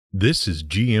This is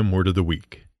GM Word of the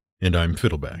Week, and I'm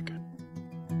Fiddleback.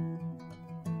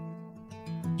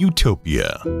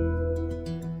 Utopia.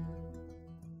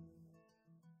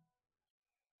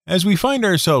 As we find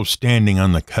ourselves standing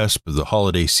on the cusp of the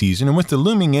holiday season and with the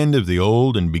looming end of the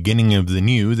old and beginning of the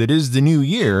new that is the new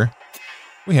year,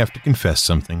 we have to confess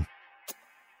something.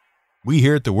 We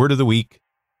here at the Word of the Week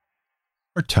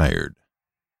are tired.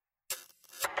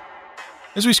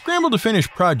 As we scramble to finish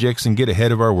projects and get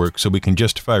ahead of our work so we can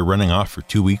justify running off for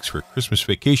 2 weeks for a Christmas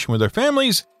vacation with our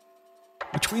families,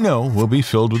 which we know will be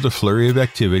filled with a flurry of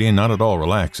activity and not at all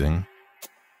relaxing,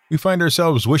 we find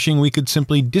ourselves wishing we could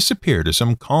simply disappear to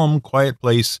some calm, quiet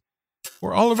place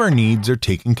where all of our needs are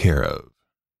taken care of.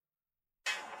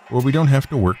 Where we don't have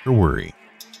to work or worry.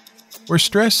 Where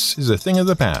stress is a thing of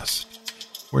the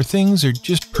past. Where things are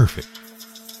just perfect.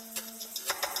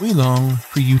 We long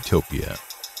for utopia.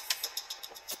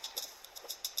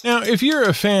 Now, if you're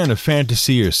a fan of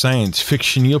fantasy or science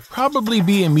fiction, you'll probably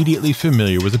be immediately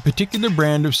familiar with a particular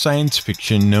brand of science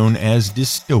fiction known as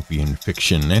dystopian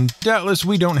fiction, and doubtless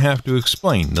we don't have to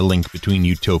explain the link between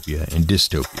utopia and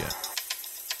dystopia.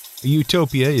 A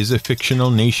utopia is a fictional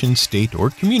nation, state,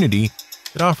 or community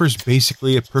that offers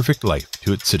basically a perfect life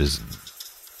to its citizens.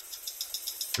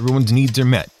 Everyone's needs are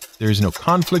met, there is no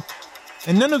conflict,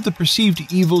 and none of the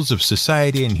perceived evils of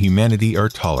society and humanity are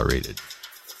tolerated.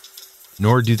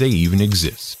 Nor do they even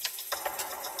exist.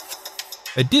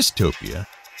 A dystopia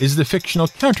is the fictional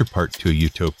counterpart to a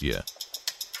utopia.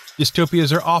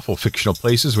 Dystopias are awful fictional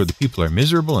places where the people are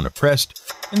miserable and oppressed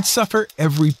and suffer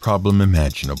every problem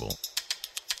imaginable.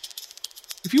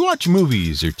 If you watch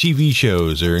movies or TV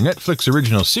shows or Netflix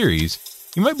original series,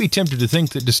 you might be tempted to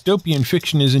think that dystopian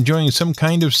fiction is enjoying some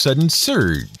kind of sudden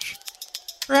surge,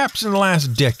 perhaps in the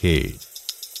last decade.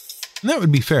 And that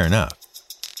would be fair enough.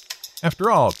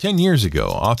 After all, 10 years ago,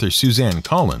 author Suzanne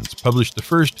Collins published the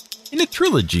first in a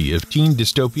trilogy of teen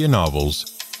dystopia novels,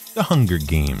 The Hunger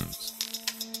Games.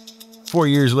 4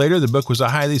 years later, the book was a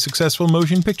highly successful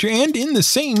motion picture, and in the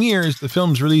same year as the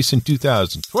film's release in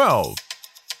 2012,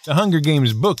 The Hunger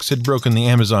Games books had broken the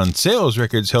Amazon sales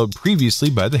records held previously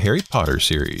by the Harry Potter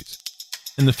series.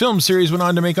 And the film series went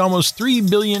on to make almost $3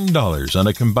 billion on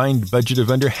a combined budget of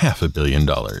under $500 million.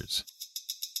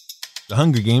 The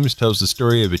Hunger Games tells the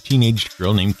story of a teenage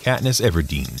girl named Katniss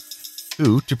Everdeen,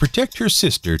 who, to protect her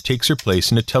sister, takes her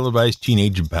place in a televised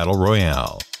teenage battle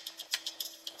royale.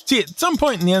 See, at some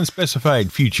point in the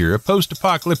unspecified future, a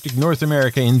post-apocalyptic North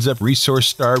America ends up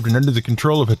resource-starved and under the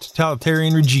control of a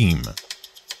totalitarian regime.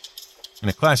 In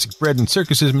a classic bread and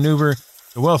circuses maneuver,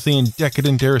 the wealthy and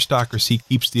decadent aristocracy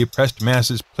keeps the oppressed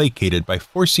masses placated by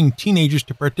forcing teenagers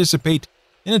to participate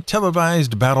in a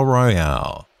televised battle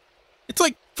royale. It's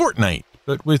like Fortnite,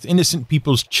 but with innocent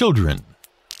people's children,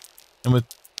 and with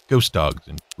ghost dogs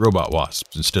and robot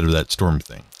wasps instead of that storm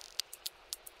thing.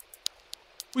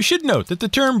 We should note that the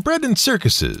term bread and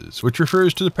circuses, which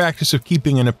refers to the practice of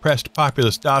keeping an oppressed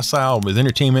populace docile with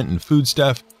entertainment and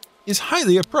foodstuff, is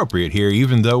highly appropriate here,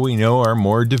 even though we know our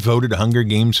more devoted Hunger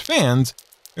Games fans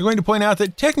are going to point out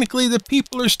that technically the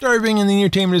people are starving and the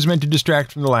entertainment is meant to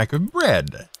distract from the lack of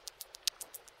bread.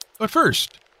 But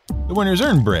first, the winners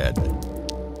earn bread.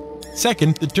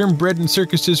 Second, the term bread and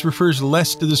circuses refers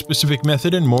less to the specific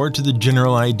method and more to the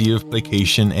general idea of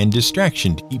placation and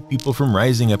distraction to keep people from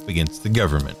rising up against the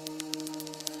government.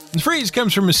 The phrase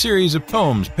comes from a series of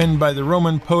poems penned by the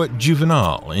Roman poet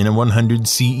Juvenal in 100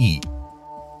 CE.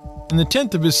 In the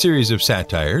 10th of his series of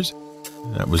satires,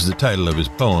 that was the title of his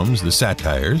poems, the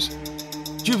Satires,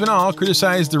 Juvenal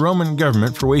criticized the Roman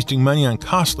government for wasting money on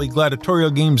costly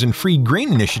gladiatorial games and free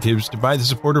grain initiatives to buy the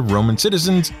support of Roman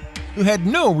citizens who had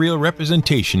no real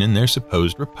representation in their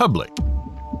supposed republic.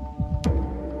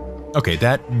 Okay,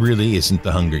 that really isn't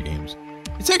the Hunger Games.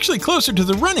 It's actually closer to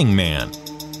The Running Man,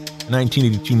 a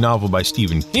 1982 novel by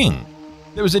Stephen King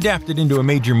that was adapted into a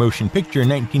major motion picture in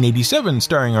 1987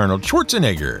 starring Arnold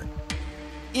Schwarzenegger.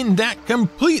 In that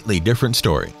completely different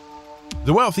story,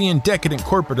 the wealthy and decadent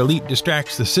corporate elite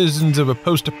distracts the citizens of a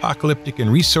post-apocalyptic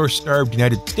and resource-starved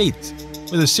United States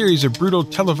with a series of brutal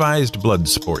televised blood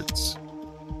sports.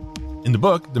 In the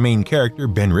book, the main character,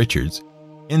 Ben Richards,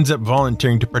 ends up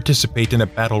volunteering to participate in a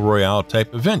battle royale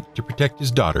type event to protect his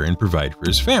daughter and provide for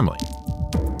his family.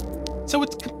 So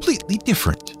it's completely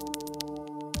different.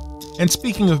 And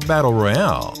speaking of battle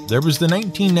royale, there was the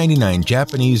 1999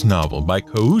 Japanese novel by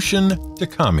Koushin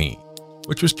Takami,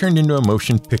 which was turned into a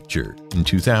motion picture in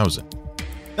 2000.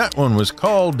 That one was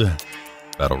called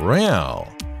Battle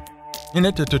Royale. In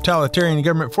it, a totalitarian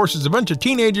government forces a bunch of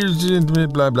teenagers into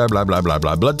blah blah blah blah blah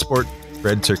blah, blood sport,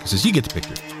 bread circuses, you get the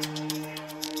picture.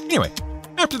 Anyway,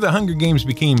 after the Hunger Games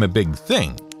became a big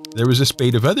thing, there was a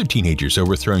spate of other teenagers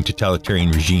overthrowing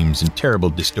totalitarian regimes and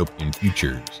terrible dystopian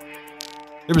futures.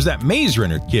 There was that Maze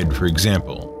Runner kid, for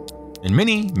example, and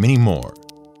many, many more.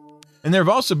 And there have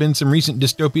also been some recent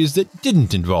dystopias that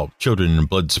didn't involve children and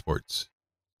blood sports.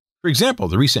 For example,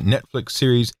 the recent Netflix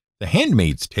series The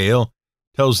Handmaid's Tale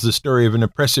tells the story of an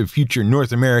oppressive future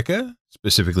North America,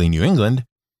 specifically New England,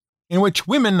 in which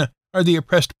women are the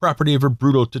oppressed property of a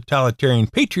brutal totalitarian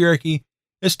patriarchy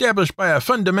established by a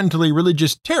fundamentally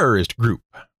religious terrorist group.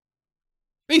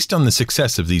 Based on the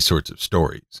success of these sorts of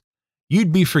stories,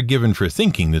 you'd be forgiven for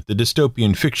thinking that the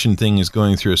dystopian fiction thing is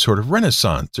going through a sort of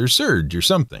renaissance or surge or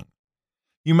something.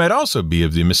 You might also be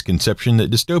of the misconception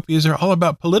that dystopias are all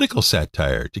about political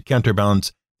satire to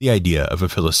counterbalance the idea of a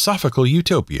philosophical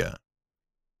utopia.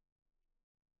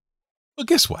 Well,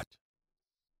 guess what?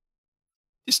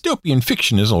 Dystopian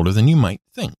fiction is older than you might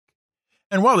think.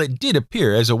 And while it did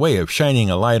appear as a way of shining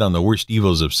a light on the worst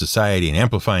evils of society and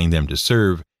amplifying them to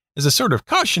serve as a sort of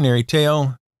cautionary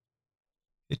tale,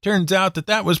 it turns out that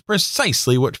that was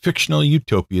precisely what fictional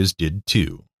utopias did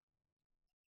too.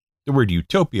 The word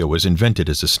utopia was invented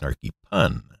as a snarky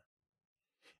pun.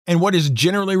 And what is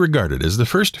generally regarded as the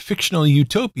first fictional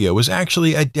utopia was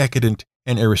actually a decadent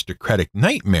and aristocratic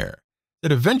nightmare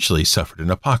that eventually suffered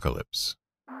an apocalypse.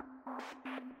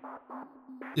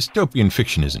 Dystopian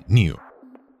fiction isn't new,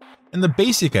 and the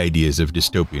basic ideas of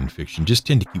dystopian fiction just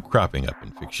tend to keep cropping up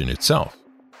in fiction itself.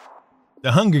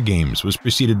 The Hunger Games was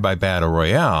preceded by Battle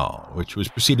Royale, which was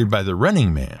preceded by The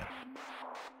Running Man.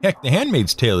 Heck, The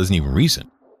Handmaid's Tale isn't even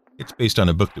recent. It's based on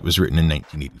a book that was written in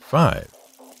 1985.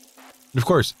 And of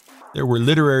course, there were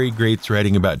literary greats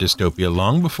writing about dystopia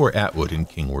long before Atwood and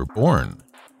King were born.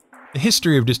 The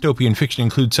history of dystopian fiction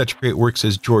includes such great works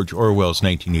as George Orwell's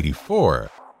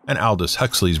 1984 and Aldous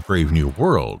Huxley's Brave New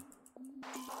World.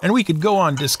 And we could go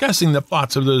on discussing the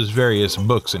plots of those various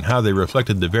books and how they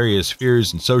reflected the various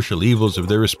fears and social evils of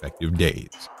their respective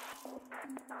days.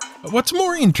 But what's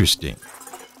more interesting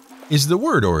is the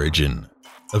word origin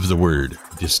of the word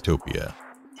dystopia.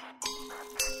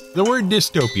 The word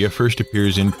dystopia first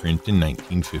appears in print in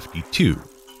 1952,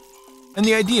 and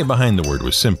the idea behind the word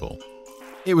was simple.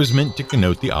 It was meant to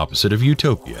connote the opposite of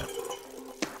utopia.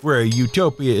 Where a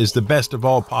utopia is the best of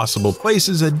all possible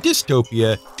places, a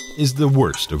dystopia is the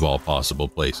worst of all possible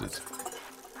places.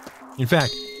 In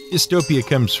fact, dystopia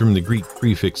comes from the Greek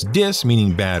prefix dys,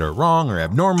 meaning bad or wrong or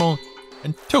abnormal,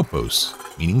 and topos,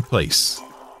 meaning place.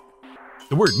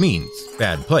 The word means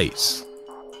bad place,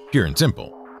 pure and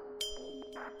simple.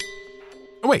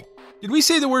 Oh wait, did we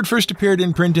say the word first appeared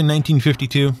in print in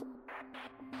 1952?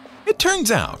 It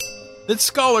turns out that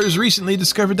scholars recently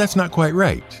discovered that's not quite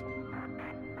right.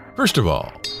 First of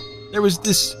all, there was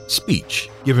this speech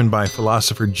given by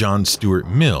philosopher John Stuart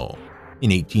Mill in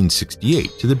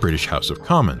 1868 to the British House of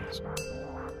Commons.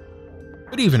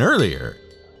 But even earlier,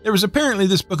 there was apparently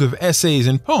this book of essays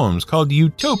and poems called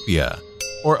Utopia,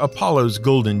 or Apollo's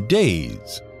Golden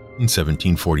Days, in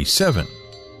 1747.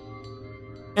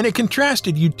 And it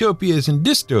contrasted utopias and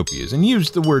dystopias and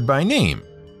used the word by name.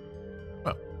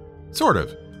 Well, sort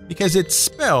of, because it's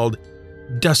spelled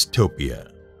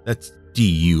dustopia. That's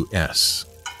D-U-S.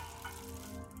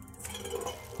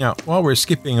 Now, while we're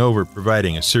skipping over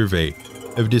providing a survey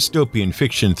of dystopian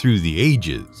fiction through the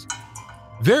ages,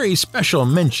 very special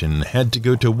mention had to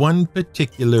go to one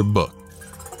particular book.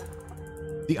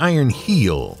 The Iron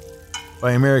Heel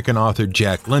by American author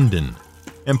Jack London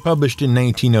and published in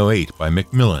 1908 by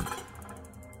Macmillan.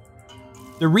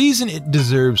 The reason it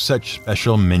deserves such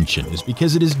special mention is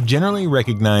because it is generally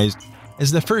recognized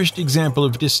as the first example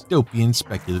of dystopian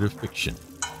speculative fiction.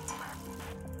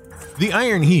 The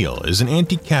Iron Heel is an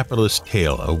anti-capitalist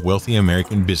tale of wealthy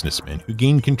American businessmen who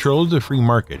gain control of the free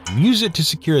market and use it to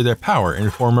secure their power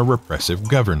and form a repressive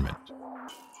government.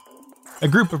 A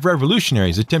group of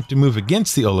revolutionaries attempt to move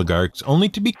against the oligarchs only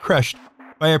to be crushed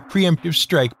by a preemptive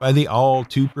strike by the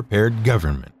all-too-prepared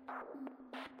government.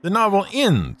 The novel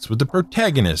ends with the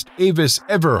protagonist, Avis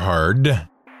Everhard,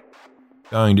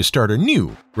 vowing to start a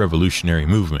new revolutionary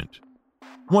movement,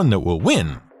 one that will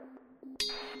win.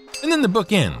 And then the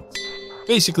book ends,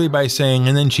 basically by saying,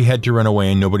 and then she had to run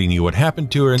away and nobody knew what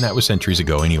happened to her, and that was centuries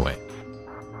ago anyway.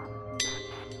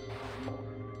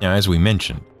 Now, as we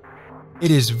mentioned, it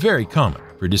is very common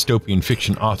for dystopian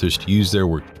fiction authors to use their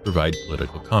work to provide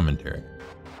political commentary.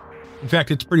 In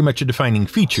fact, it's pretty much a defining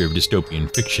feature of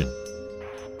dystopian fiction.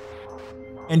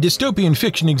 And dystopian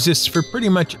fiction exists for pretty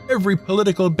much every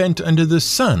political bent under the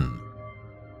sun.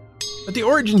 But the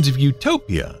origins of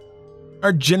utopia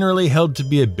are generally held to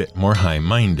be a bit more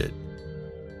high-minded.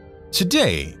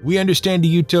 Today, we understand a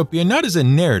utopia not as a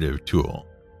narrative tool,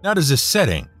 not as a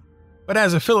setting, but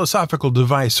as a philosophical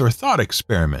device or thought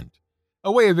experiment,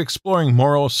 a way of exploring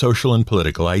moral, social, and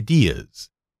political ideas.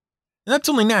 And that's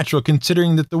only natural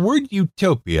considering that the word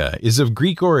utopia is of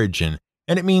Greek origin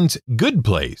and it means good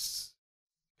place.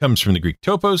 It comes from the Greek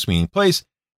topos, meaning place,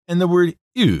 and the word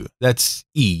eu, that's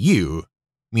EU,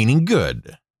 meaning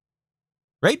good.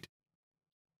 Right?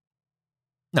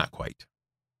 Not quite.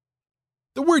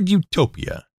 The word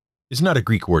utopia is not a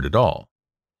Greek word at all.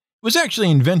 It was actually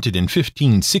invented in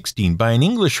 1516 by an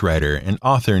English writer and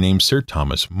author named Sir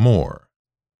Thomas More.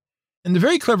 And the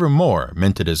very clever More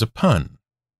meant it as a pun.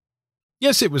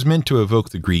 Yes, it was meant to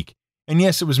evoke the Greek, and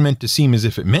yes, it was meant to seem as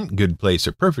if it meant good place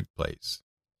or perfect place.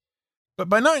 But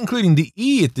by not including the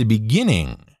E at the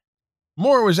beginning,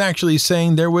 More was actually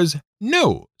saying there was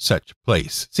no such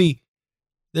place. See,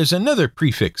 there's another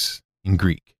prefix in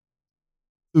Greek,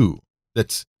 ou,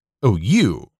 that's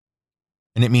OU,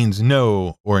 and it means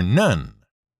no or none.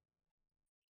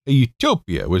 A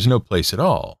utopia was no place at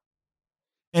all,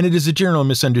 and it is a general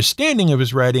misunderstanding of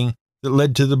his writing that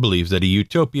led to the belief that a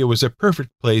utopia was a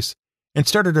perfect place and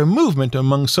started a movement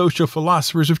among social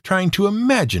philosophers of trying to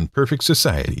imagine perfect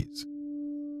societies.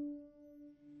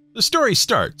 The story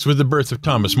starts with the birth of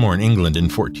Thomas More in England in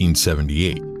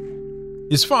 1478.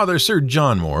 His father, Sir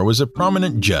John More, was a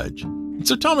prominent judge, and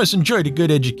so Thomas enjoyed a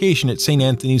good education at St.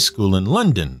 Anthony's School in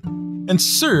London, and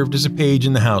served as a page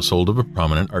in the household of a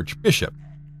prominent archbishop.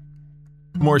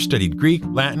 More studied Greek,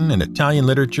 Latin, and Italian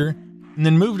literature, and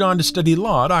then moved on to study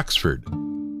law at Oxford.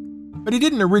 But he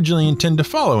didn't originally intend to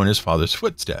follow in his father's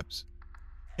footsteps.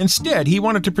 Instead, he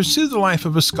wanted to pursue the life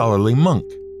of a scholarly monk.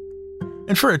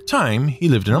 And for a time, he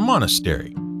lived in a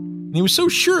monastery. And he was so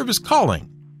sure of his calling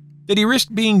that he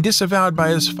risked being disavowed by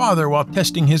his father while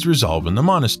testing his resolve in the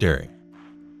monastery.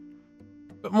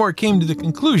 But More came to the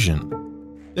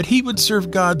conclusion that he would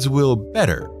serve God's will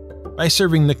better by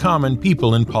serving the common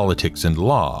people in politics and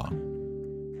law.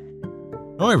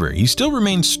 However, he still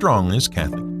remained strong in his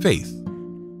Catholic faith.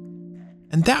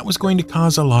 And that was going to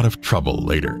cause a lot of trouble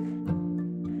later.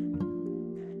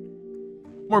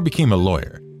 More became a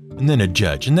lawyer, and then a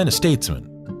judge, and then a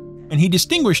statesman. And he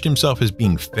distinguished himself as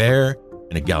being fair,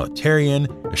 an egalitarian,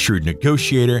 a shrewd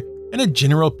negotiator, and a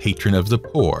general patron of the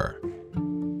poor.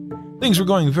 Things were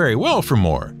going very well for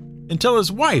More, until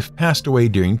his wife passed away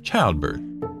during childbirth,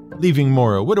 leaving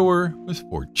More a widower with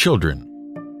 4 children.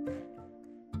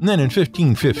 And then in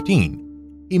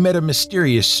 1515, he met a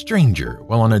mysterious stranger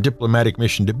while on a diplomatic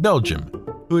mission to Belgium,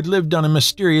 who had lived on a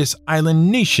mysterious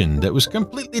island nation that was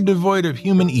completely devoid of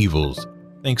human evils,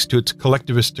 thanks to its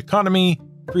collectivist economy,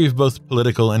 free of both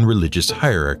political and religious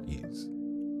hierarchies.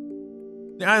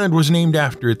 The island was named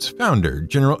after its founder,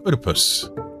 General Oedipus.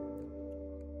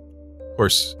 Of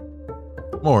course,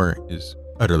 More is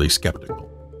utterly skeptical.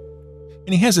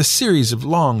 And he has a series of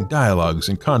long dialogues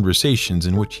and conversations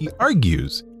in which he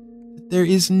argues that there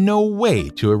is no way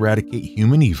to eradicate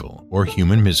human evil or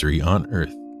human misery on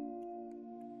Earth.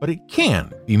 But it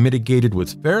can be mitigated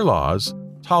with fair laws,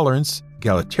 tolerance,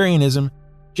 egalitarianism,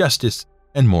 justice,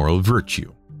 and moral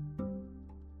virtue.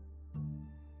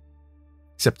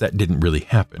 Except that didn't really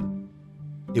happen.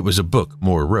 It was a book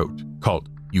More wrote called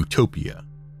Utopia.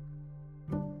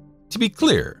 To be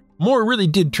clear, More really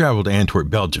did travel to Antwerp,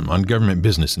 Belgium on government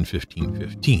business in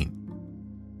 1515.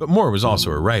 But More was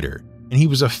also a writer, and he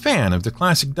was a fan of the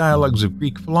classic dialogues of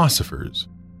Greek philosophers.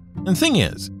 And the thing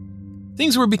is,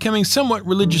 things were becoming somewhat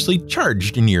religiously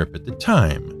charged in Europe at the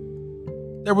time.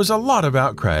 There was a lot of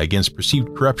outcry against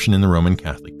perceived corruption in the Roman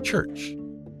Catholic Church.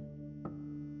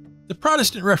 The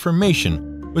Protestant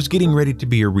Reformation was getting ready to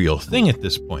be a real thing at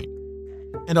this point,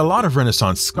 and a lot of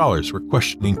Renaissance scholars were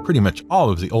questioning pretty much all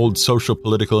of the old social,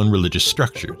 political, and religious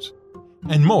structures,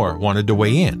 and More wanted to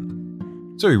weigh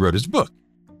in. So he wrote his book,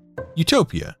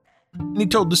 Utopia, and he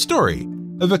told the story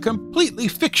of a completely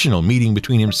fictional meeting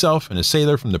between himself and a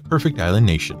sailor from the perfect island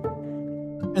nation.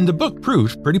 And the book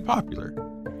proved pretty popular.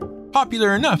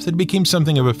 Popular enough that it became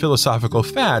something of a philosophical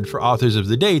fad for authors of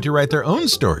the day to write their own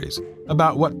stories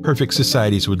about what perfect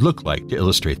societies would look like to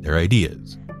illustrate their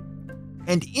ideas.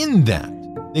 And in that,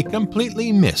 they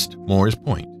completely missed More's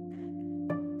point.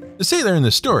 The sailor in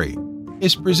the story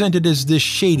is presented as this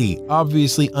shady,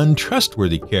 obviously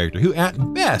untrustworthy character who,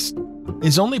 at best,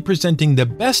 is only presenting the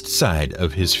best side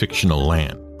of his fictional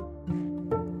land.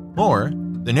 More,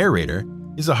 the narrator,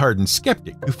 is a hardened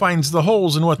skeptic who finds the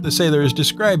holes in what the sailor is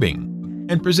describing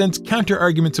and presents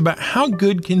counter-arguments about how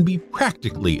good can be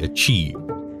practically achieved.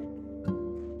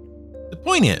 The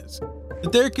point is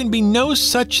that there can be no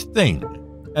such thing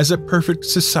as a perfect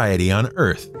society on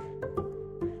Earth.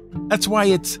 That's why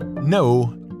it's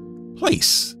no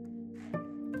place.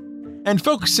 And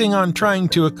focusing on trying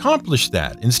to accomplish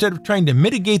that instead of trying to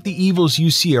mitigate the evils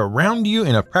you see around you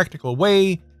in a practical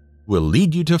way will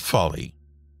lead you to folly.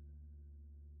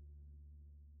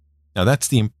 Now that's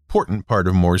the important part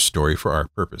of More's story for our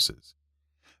purposes.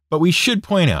 But we should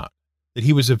point out that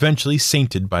he was eventually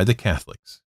sainted by the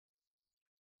Catholics,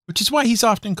 which is why he's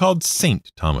often called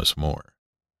Saint Thomas More.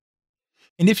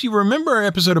 And if you remember our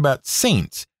episode about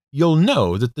saints, you'll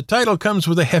know that the title comes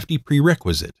with a hefty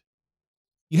prerequisite.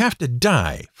 You have to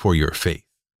die for your faith.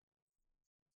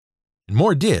 And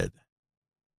More did.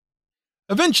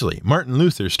 Eventually, Martin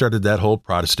Luther started that whole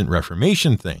Protestant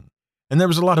Reformation thing, and there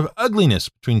was a lot of ugliness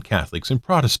between Catholics and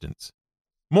Protestants.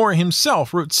 More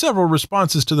himself wrote several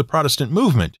responses to the Protestant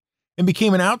movement and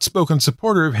became an outspoken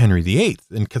supporter of Henry VIII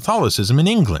and Catholicism in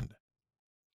England.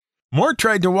 More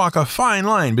tried to walk a fine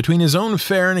line between his own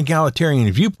fair and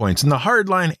egalitarian viewpoints and the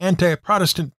hardline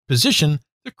anti-Protestant position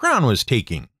the Crown was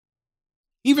taking.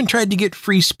 He even tried to get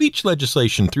free speech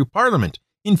legislation through Parliament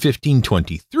in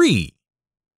 1523.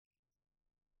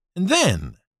 And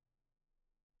then,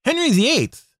 Henry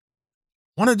VIII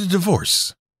wanted a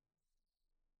divorce.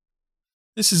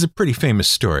 This is a pretty famous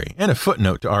story and a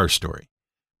footnote to our story,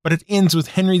 but it ends with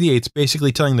Henry VIII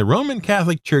basically telling the Roman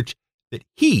Catholic Church that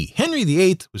he, Henry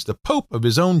VIII, was the Pope of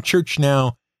his own church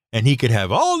now, and he could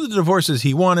have all the divorces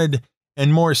he wanted,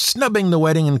 and More snubbing the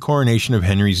wedding and coronation of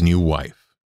Henry's new wife.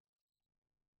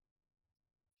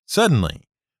 Suddenly,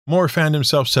 More found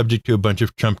himself subject to a bunch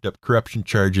of trumped-up corruption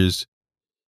charges,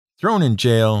 thrown in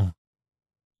jail,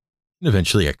 and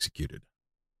eventually executed.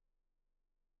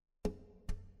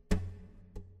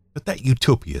 But that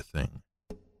utopia thing.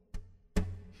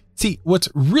 See, what's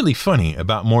really funny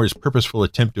about More's purposeful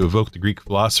attempt to evoke the Greek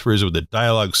philosophers with a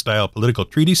dialogue-style political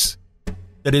treatise,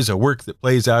 that is, a work that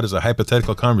plays out as a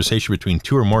hypothetical conversation between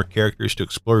two or more characters to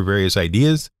explore various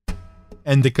ideas,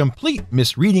 and the complete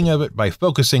misreading of it by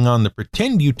focusing on the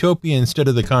pretend utopia instead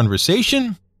of the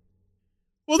conversation,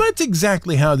 well, that's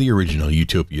exactly how the original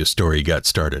Utopia story got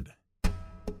started.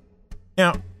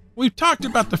 Now, we've talked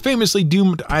about the famously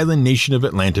doomed island nation of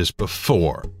Atlantis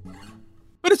before,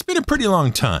 but it's been a pretty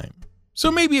long time,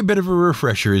 so maybe a bit of a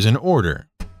refresher is in order.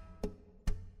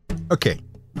 Okay,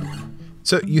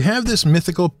 so you have this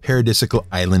mythical paradisical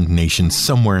island nation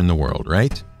somewhere in the world,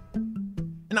 right?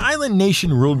 An island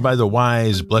nation ruled by the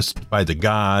wise, blessed by the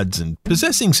gods, and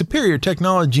possessing superior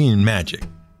technology and magic.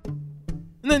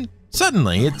 And then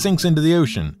suddenly it sinks into the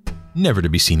ocean, never to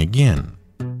be seen again.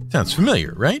 Sounds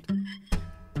familiar, right?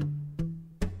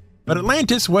 But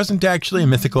Atlantis wasn't actually a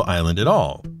mythical island at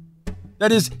all.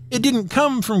 That is, it didn't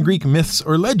come from Greek myths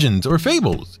or legends or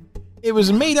fables. It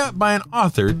was made up by an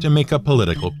author to make a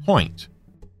political point.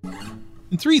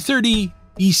 In 330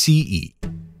 BCE,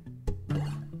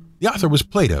 the author was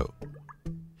Plato,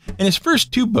 and his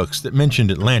first two books that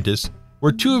mentioned Atlantis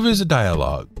were two of his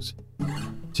dialogues,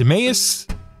 Timaeus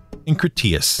and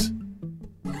Critias.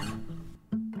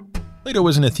 Plato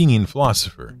was an Athenian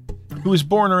philosopher who was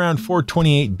born around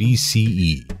 428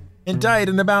 BCE and died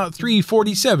in about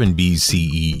 347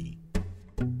 BCE.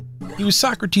 He was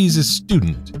Socrates'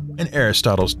 student and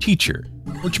Aristotle's teacher,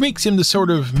 which makes him the sort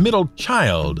of middle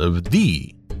child of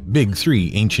the big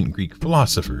three ancient Greek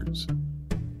philosophers.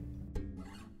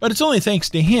 But it's only thanks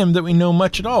to him that we know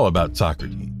much at all about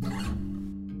Socrates.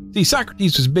 See,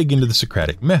 Socrates was big into the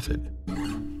Socratic method.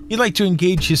 He liked to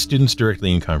engage his students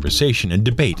directly in conversation and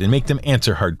debate and make them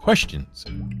answer hard questions,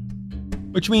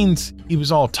 which means he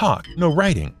was all talk, no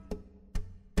writing.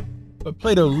 But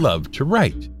Plato loved to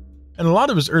write, and a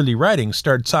lot of his early writings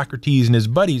starred Socrates and his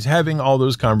buddies having all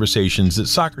those conversations that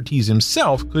Socrates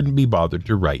himself couldn't be bothered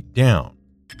to write down.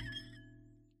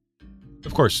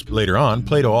 Of course, later on,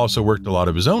 Plato also worked a lot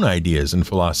of his own ideas and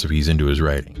philosophies into his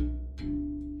writing.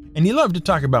 And he loved to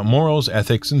talk about morals,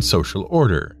 ethics, and social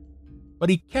order.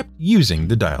 But he kept using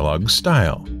the dialogue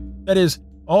style. That is,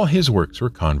 all his works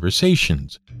were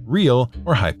conversations, real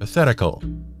or hypothetical,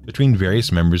 between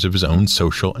various members of his own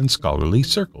social and scholarly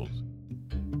circles.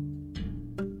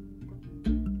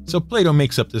 So Plato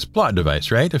makes up this plot device,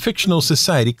 right? A fictional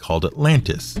society called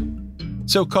Atlantis.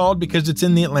 So called because it's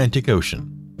in the Atlantic Ocean,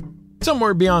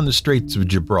 somewhere beyond the Straits of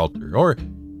Gibraltar, or,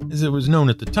 as it was known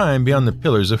at the time, beyond the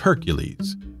Pillars of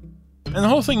Hercules. And the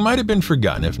whole thing might have been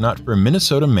forgotten if not for a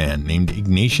Minnesota man named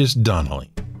Ignatius Donnelly,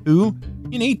 who,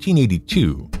 in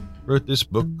 1882, wrote this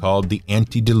book called The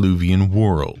Antediluvian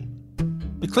World.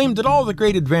 It claimed that all the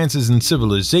great advances in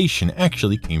civilization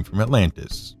actually came from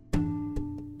Atlantis.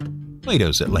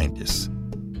 Plato's Atlantis,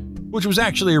 which was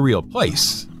actually a real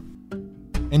place.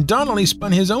 And Donnelly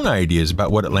spun his own ideas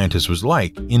about what Atlantis was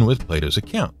like in with Plato's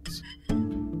accounts.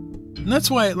 And that's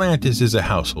why Atlantis is a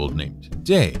household name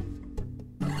today.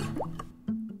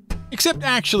 Except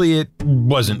actually it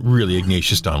wasn't really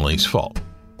Ignatius Donnelly's fault.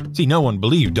 See, no one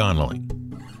believed Donnelly,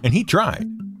 and he tried.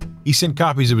 He sent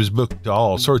copies of his book to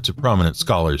all sorts of prominent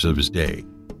scholars of his day.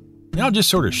 They all just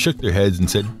sort of shook their heads and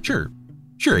said, sure,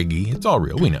 Iggy, it's all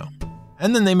real, we know.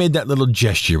 And then they made that little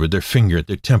gesture with their finger at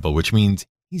their temple, which means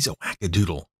he's a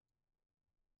wackadoodle.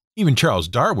 Even Charles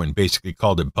Darwin basically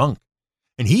called it bunk.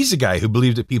 And he's the guy who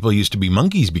believed that people used to be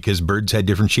monkeys because birds had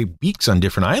different shaped beaks on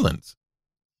different islands.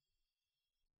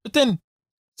 But then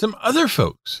some other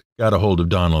folks got a hold of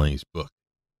Donnelly's book,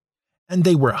 and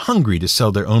they were hungry to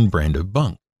sell their own brand of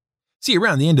bunk. See,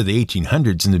 around the end of the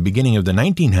 1800s and the beginning of the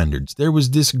 1900s, there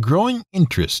was this growing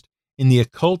interest in the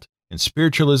occult and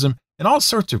spiritualism and all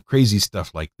sorts of crazy stuff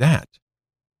like that.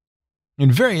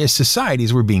 And various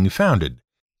societies were being founded.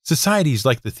 Societies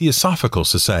like the Theosophical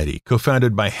Society,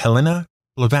 co-founded by Helena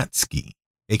Blavatsky,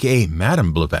 aka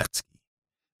Madame Blavatsky,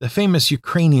 the famous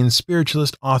Ukrainian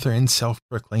spiritualist, author, and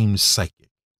self-proclaimed psychic.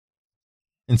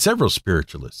 And several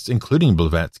spiritualists, including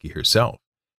Blavatsky herself,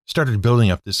 started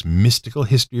building up this mystical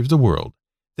history of the world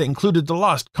that included the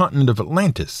lost continent of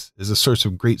Atlantis as a source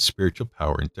of great spiritual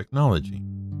power and technology.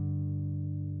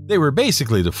 They were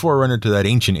basically the forerunner to that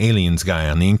Ancient Aliens guy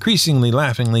on the increasingly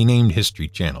laughingly named History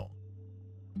Channel.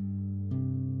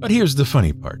 But here's the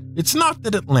funny part. It's not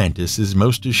that Atlantis is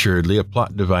most assuredly a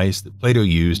plot device that Plato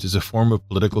used as a form of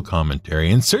political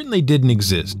commentary and certainly didn't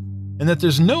exist, and that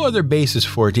there's no other basis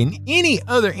for it in any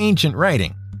other ancient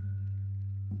writing.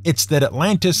 It's that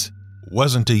Atlantis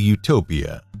wasn't a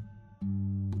utopia.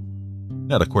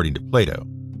 Not according to Plato.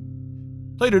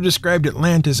 Plato described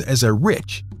Atlantis as a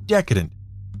rich, decadent,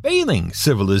 failing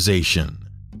civilization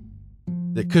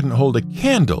that couldn't hold a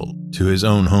candle to his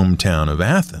own hometown of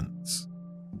Athens.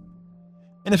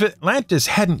 And if Atlantis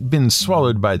hadn't been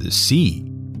swallowed by the sea,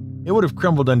 it would have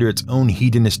crumbled under its own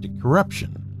hedonistic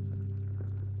corruption.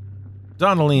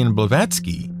 Donnelly and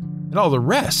Blavatsky and all the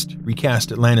rest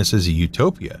recast Atlantis as a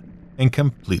utopia and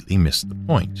completely missed the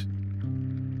point.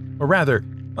 Or rather,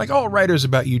 like all writers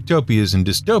about utopias and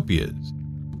dystopias,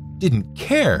 didn't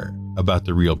care about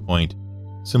the real point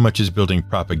so much as building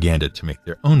propaganda to make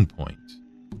their own point.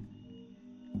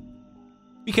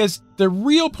 Because the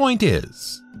real point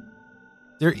is,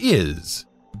 there is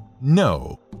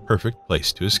no perfect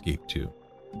place to escape to.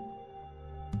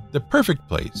 The perfect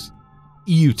place,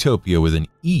 utopia with an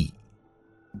E,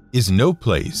 is no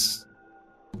place,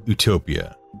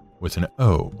 utopia with an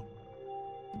O.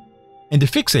 And to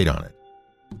fixate on it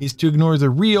is to ignore the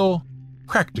real,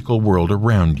 practical world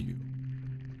around you.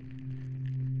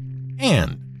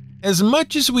 And as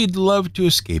much as we'd love to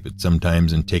escape it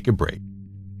sometimes and take a break,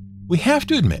 we have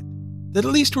to admit that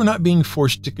at least we're not being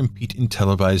forced to compete in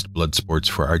televised blood sports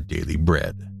for our daily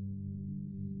bread.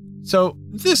 So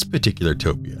this particular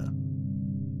topia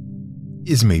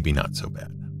is maybe not so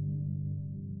bad.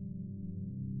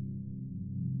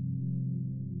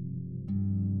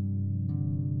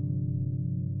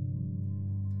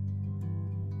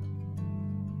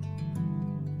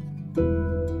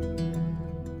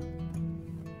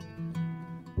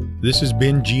 This has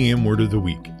been GM Word of the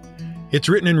Week. It's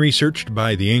written and researched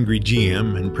by The Angry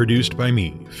GM and produced by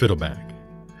me, Fiddleback.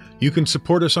 You can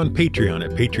support us on Patreon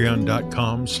at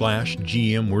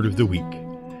patreon.com/GM Word of the Week.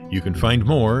 You can find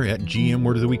more at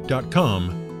gmwordoftheweek.com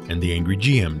and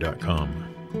theangrygm.com.